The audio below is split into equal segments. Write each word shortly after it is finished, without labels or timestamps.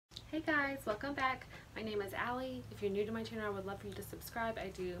Hey guys, welcome back. My name is Allie. If you're new to my channel, I would love for you to subscribe. I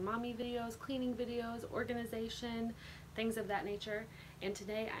do mommy videos, cleaning videos, organization, things of that nature. And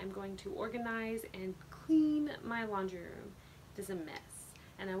today I'm going to organize and clean my laundry room. It is a mess.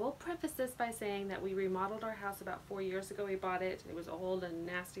 And I will preface this by saying that we remodeled our house about 4 years ago. We bought it. It was old and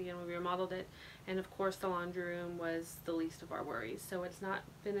nasty and we remodeled it. And of course the laundry room was the least of our worries. So it's not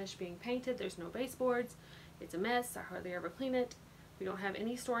finished being painted. There's no baseboards. It's a mess. I hardly ever clean it. We don't have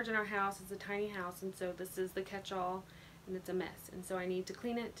any storage in our house. It's a tiny house, and so this is the catch-all, and it's a mess. And so I need to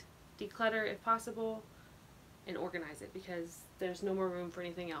clean it, declutter if possible, and organize it because there's no more room for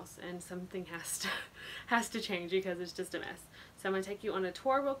anything else, and something has to change because it's just a mess. So I'm going to take you on a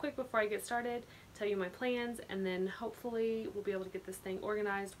tour real quick before I get started, tell you my plans, and then hopefully we'll be able to get this thing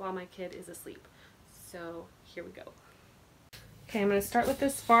organized while my kid is asleep. So here we go. Okay, I'm going to start with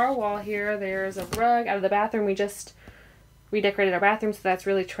this far wall here. There's a rug out of the bathroom. We just redecorated our bathroom, so that's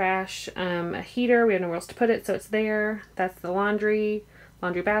really trash. A heater, we have nowhere else to put it, so it's there. That's the laundry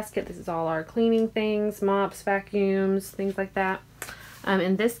basket. This is all our cleaning things, mops, vacuums, things like that.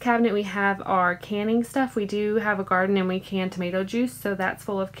 In this cabinet we have our canning stuff. We do have a garden and we can tomato juice, so that's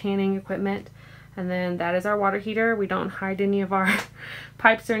full of canning equipment. And then that is our water heater. We don't hide any of our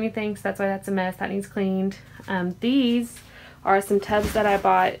pipes or anything, so that's why that's a mess. That needs cleaned. These are some tubs that I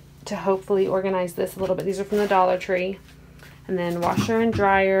bought to hopefully organize this a little bit. These are from the Dollar Tree. And then washer and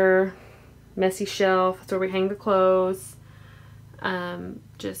dryer, messy shelf, that's where we hang the clothes,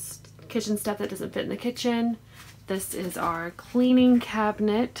 just kitchen stuff that doesn't fit in the kitchen. This is our cleaning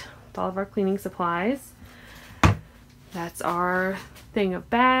cabinet with all of our cleaning supplies. That's our thing of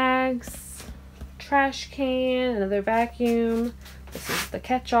bags, trash can, another vacuum. This is the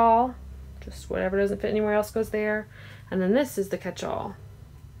catch-all, just whatever doesn't fit anywhere else goes there. And then this is the catch-all.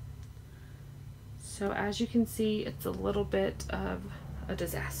 So as you can see, it's a little bit of a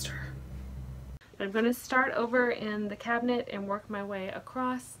disaster. But I'm going to start over in the cabinet and work my way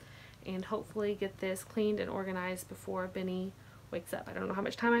across and hopefully get this cleaned and organized before Benny wakes up. I don't know how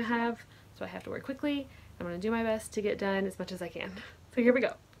much time I have, so I have to work quickly. I'm going to do my best to get done as much as I can. So here we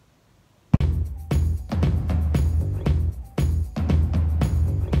go.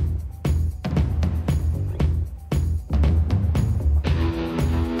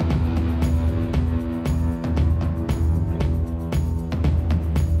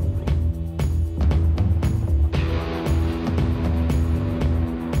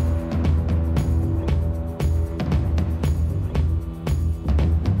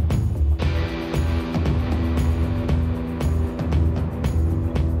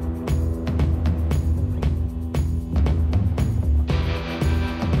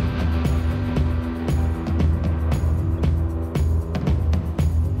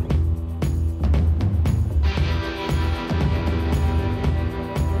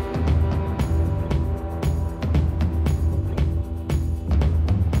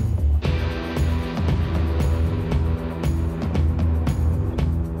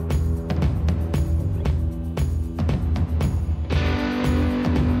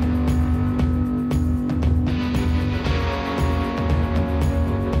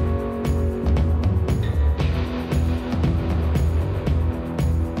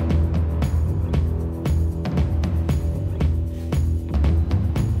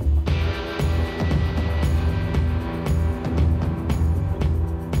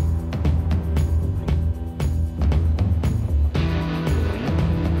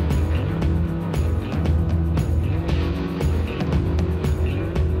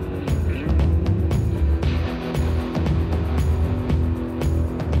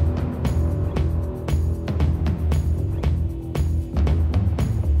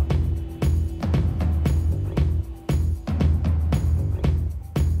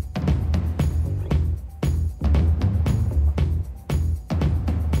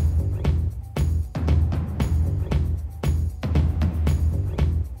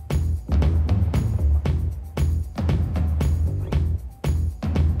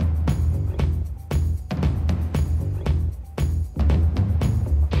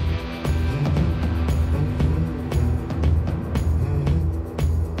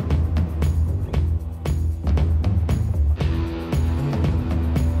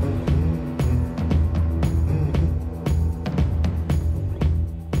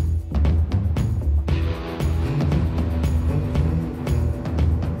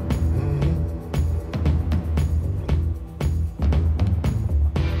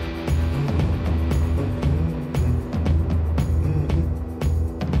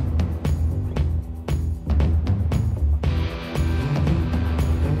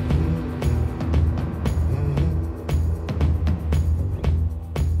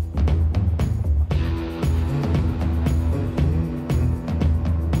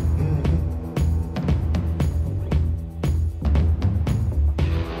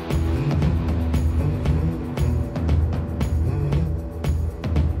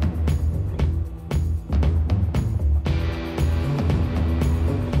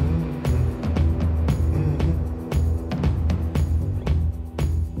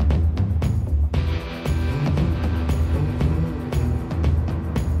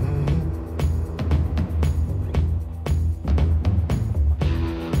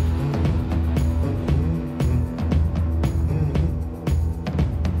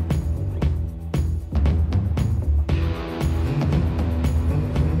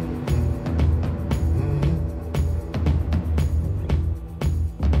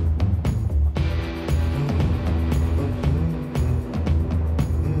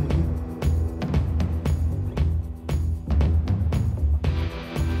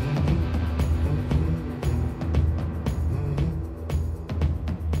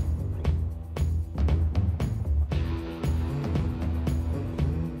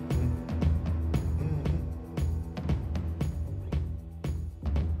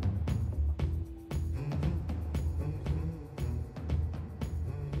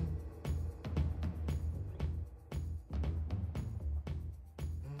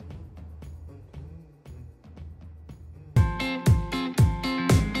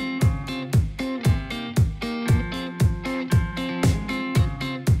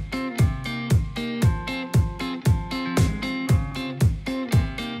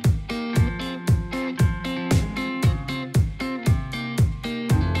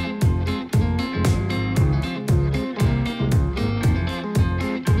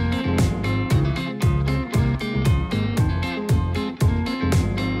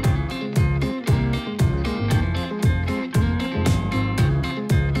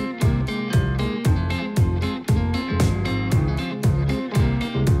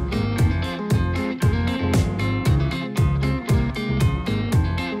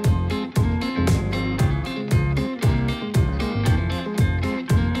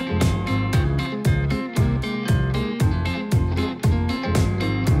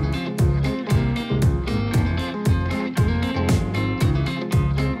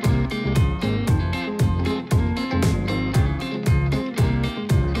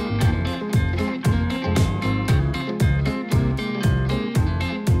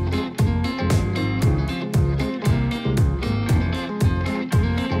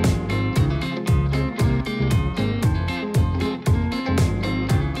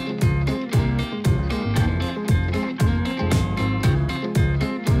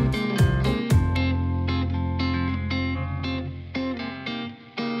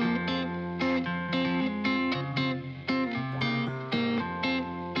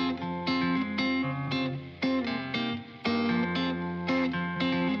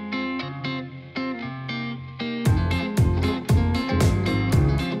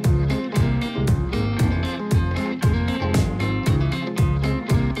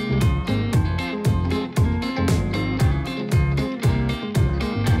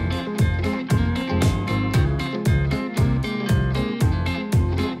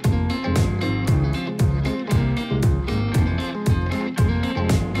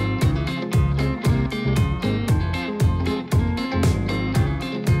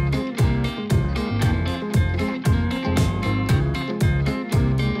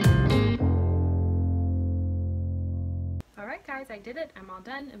 it. I'm all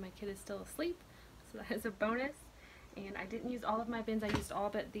done, and my kid is still asleep, so that is a bonus. And I didn't use all of my bins. I used all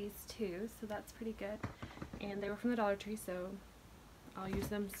but these two, so that's pretty good. And they were from the Dollar Tree, so I'll use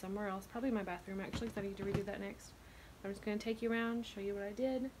them somewhere else. Probably my bathroom, actually, because I need to redo that next. I'm just going to take you around, show you what I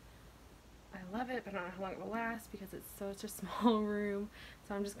did. I love it, but I don't know how long it will last because it's such a small room.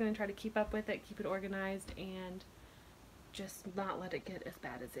 So I'm just going to try to keep up with it, keep it organized, and just not let it get as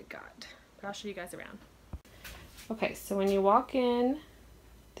bad as it got. But I'll show you guys around. Okay, so when you walk in,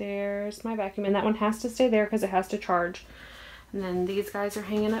 there's my vacuum, and that one has to stay there because it has to charge. And then these guys are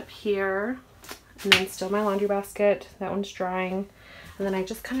hanging up here, and then still my laundry basket. That one's drying. And then I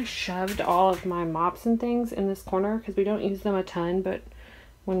just kind of shoved all of my mops and things in this corner because we don't use them a ton, but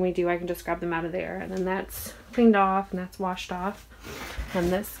when we do, I can just grab them out of there. And then that's cleaned off and that's washed off.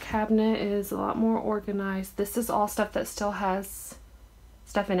 And this cabinet is a lot more organized. This is all stuff that still has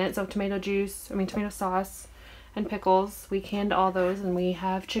stuff in it. So tomato sauce and pickles. We canned all those, and we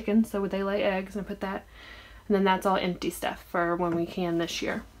have chickens, so they lay eggs, and I put that. And then that's all empty stuff for when we can this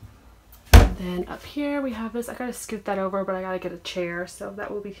year. And then up here we have this. I gotta scoot that over, but I gotta get a chair, so that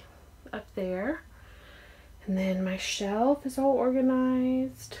will be up there. And then my shelf is all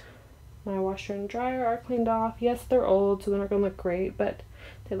organized. My washer and dryer are cleaned off. Yes, they're old, so they're not gonna look great, but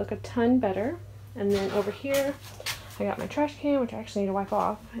they look a ton better. And then over here, I got my trash can, which I actually need to wipe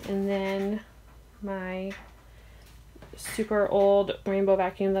off. And then my super old rainbow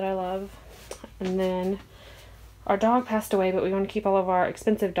vacuum that I love. And then our dog passed away, but we want to keep all of our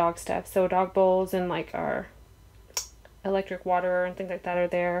expensive dog stuff. So dog bowls and like our electric water and things like that are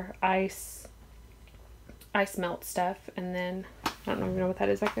there. Ice melt stuff. And then I don't even know what that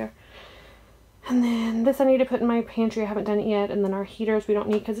is back there. And then this I need to put in my pantry. I haven't done it yet. And then our heaters we don't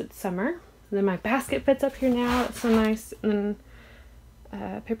need because it's summer. And then my basket fits up here now. That's so nice. And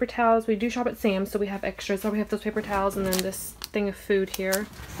then paper towels. We do shop at Sam's, so we have extras. So we have those paper towels, and then this thing of food here.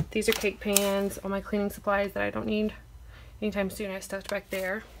 These are cake pans, all my cleaning supplies that I don't need anytime soon. I stuffed back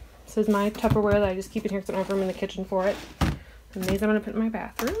there. This is my Tupperware that I just keep in here because I don't have room in the kitchen for it. And these I'm going to put in my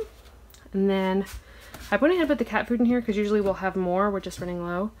bathroom. And then I went ahead and put the cat food in here because usually we'll have more. We're just running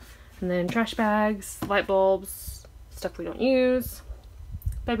low. And then trash bags, light bulbs, stuff we don't use,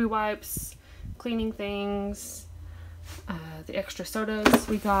 baby wipes, cleaning things, the extra sodas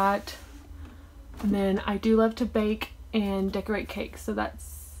we got. And then I do love to bake and decorate cakes, so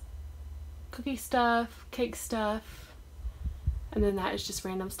that's cookie stuff, cake stuff, and then that is just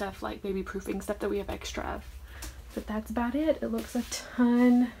random stuff like baby proofing stuff that we have extra of. But that's about it. It looks a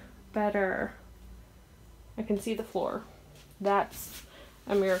ton better. I can see the floor. That's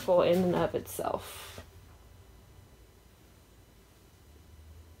a miracle in and of itself.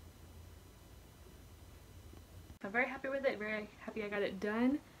 I'm very happy with it, very happy I got it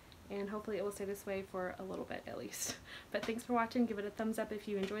done, and hopefully it will stay this way for a little bit at least. But thanks for watching. Give it a thumbs up if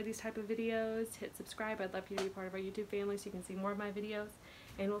you enjoy these type of videos. Hit subscribe. I'd love for you to be part of our YouTube family so you can see more of my videos,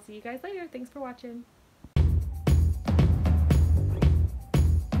 and we'll see you guys later. Thanks for watching.